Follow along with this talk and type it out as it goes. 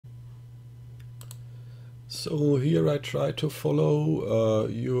So here I try to follow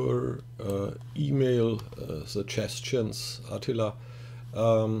your email suggestions, Attila.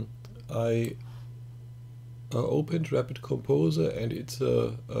 I opened Rapid Composer and it's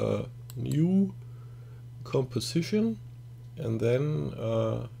a new composition, and then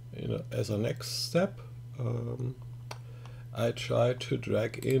as a next step I try to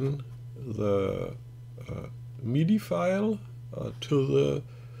drag in the MIDI file to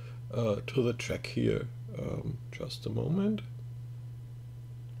the track here. Just a moment.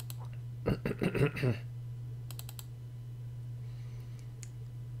 I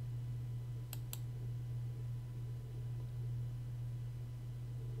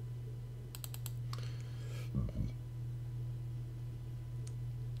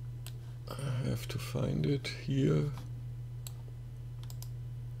have to find it here.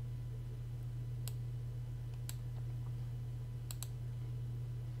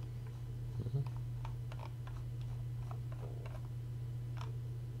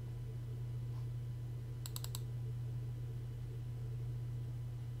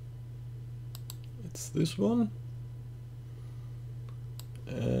 It's this one,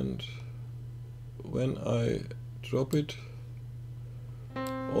 and when I drop it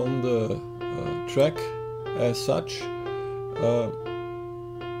on the track as such,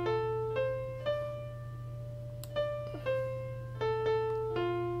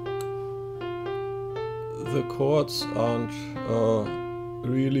 the chords aren't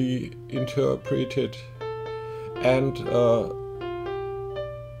really interpreted, and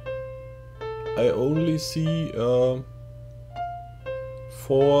I only see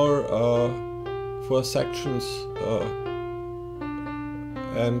four sections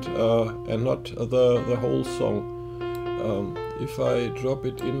and not the whole song. If I drop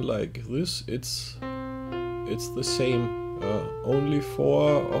it in like this, it's the same. Only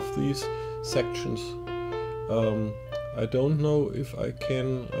 4 of these sections. I don't know if I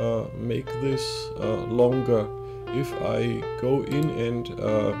can make this longer. If I go in and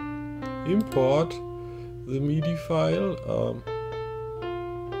import the MIDI file,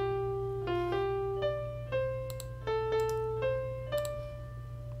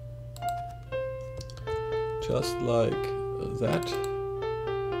 just like that,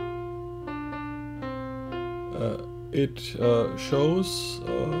 it shows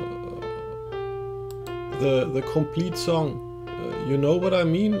the complete song. You know what I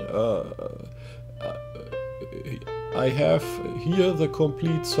mean? I have here the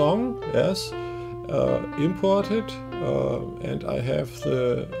complete song, yes, imported, and I have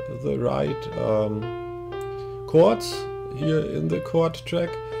the right chords here in the chord track.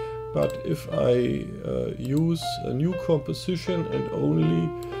 But if I use a new composition and only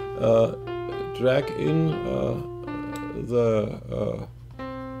drag in the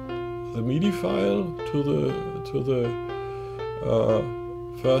MIDI file to the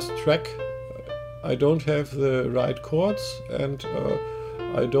first track, I don't have the right chords, and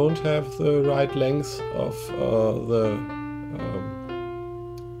I don't have the right length of the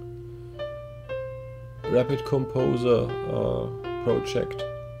Rapid Composer project.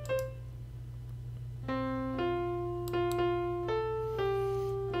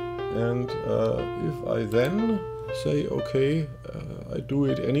 And if I then say, okay, I do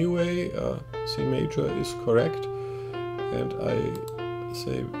it anyway, C major is correct, and I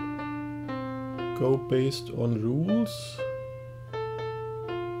say go based on rules,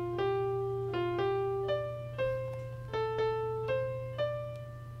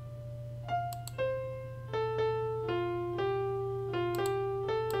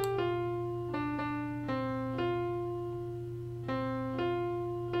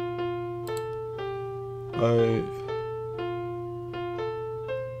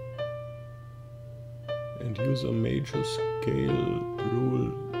 and use a major scale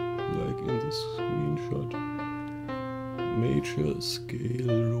rule like in this screenshot. Major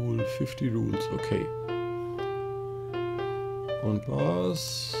scale rule, 50 rules, okay. On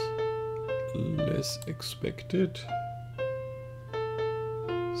bars, less expected.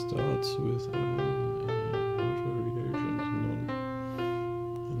 Starts with variations, none.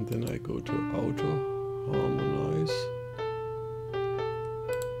 And then I go to auto harmonize.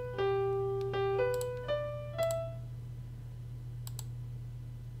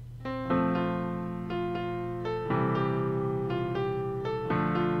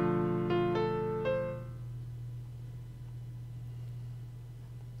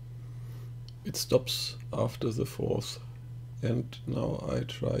 It stops after the 4th, and now I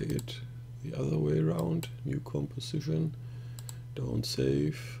try it the other way around. New composition, don't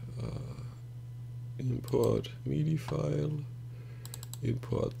save, import MIDI file,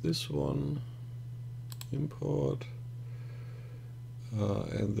 import this one, import,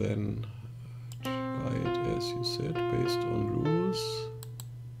 and then try it as you said, based on rules.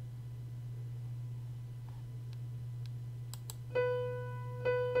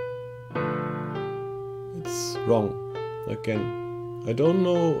 It's wrong again. I don't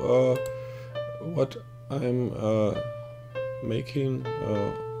know what I'm making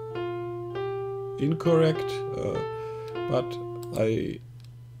incorrect, but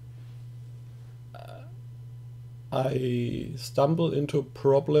I stumble into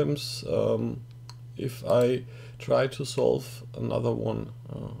problems if I try to solve another one.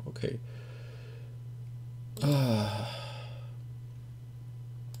 Okay.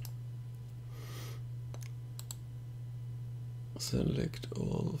 Select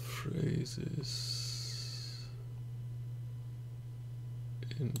all phrases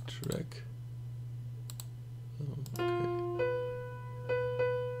in track. Okay.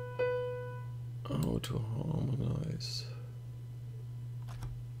 How to harmonize.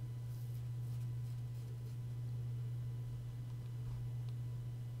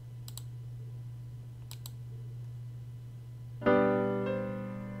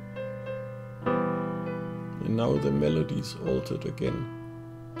 And now the melody is altered again.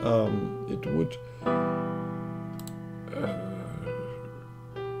 It would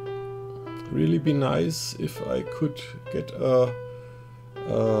really be nice if I could get a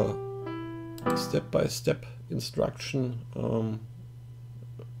step-by-step instruction,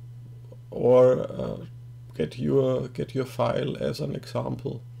 or get your file as an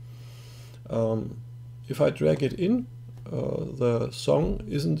example. If I drag it in, the song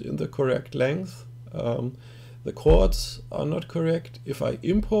isn't in the correct length. The chords are not correct. If I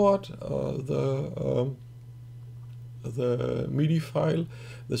import the MIDI file,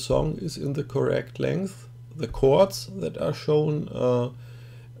 the song is in the correct length. The chords that are shown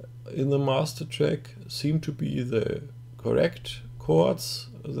in the master track seem to be the correct chords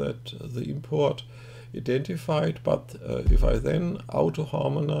that the import identified, but if I then auto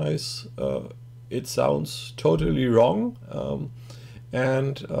harmonize, it sounds totally wrong,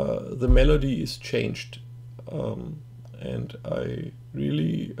 and the melody is changed, and I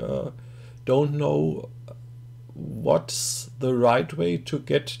really don't know what's the right way to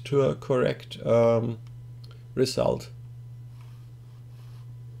get to a correct result.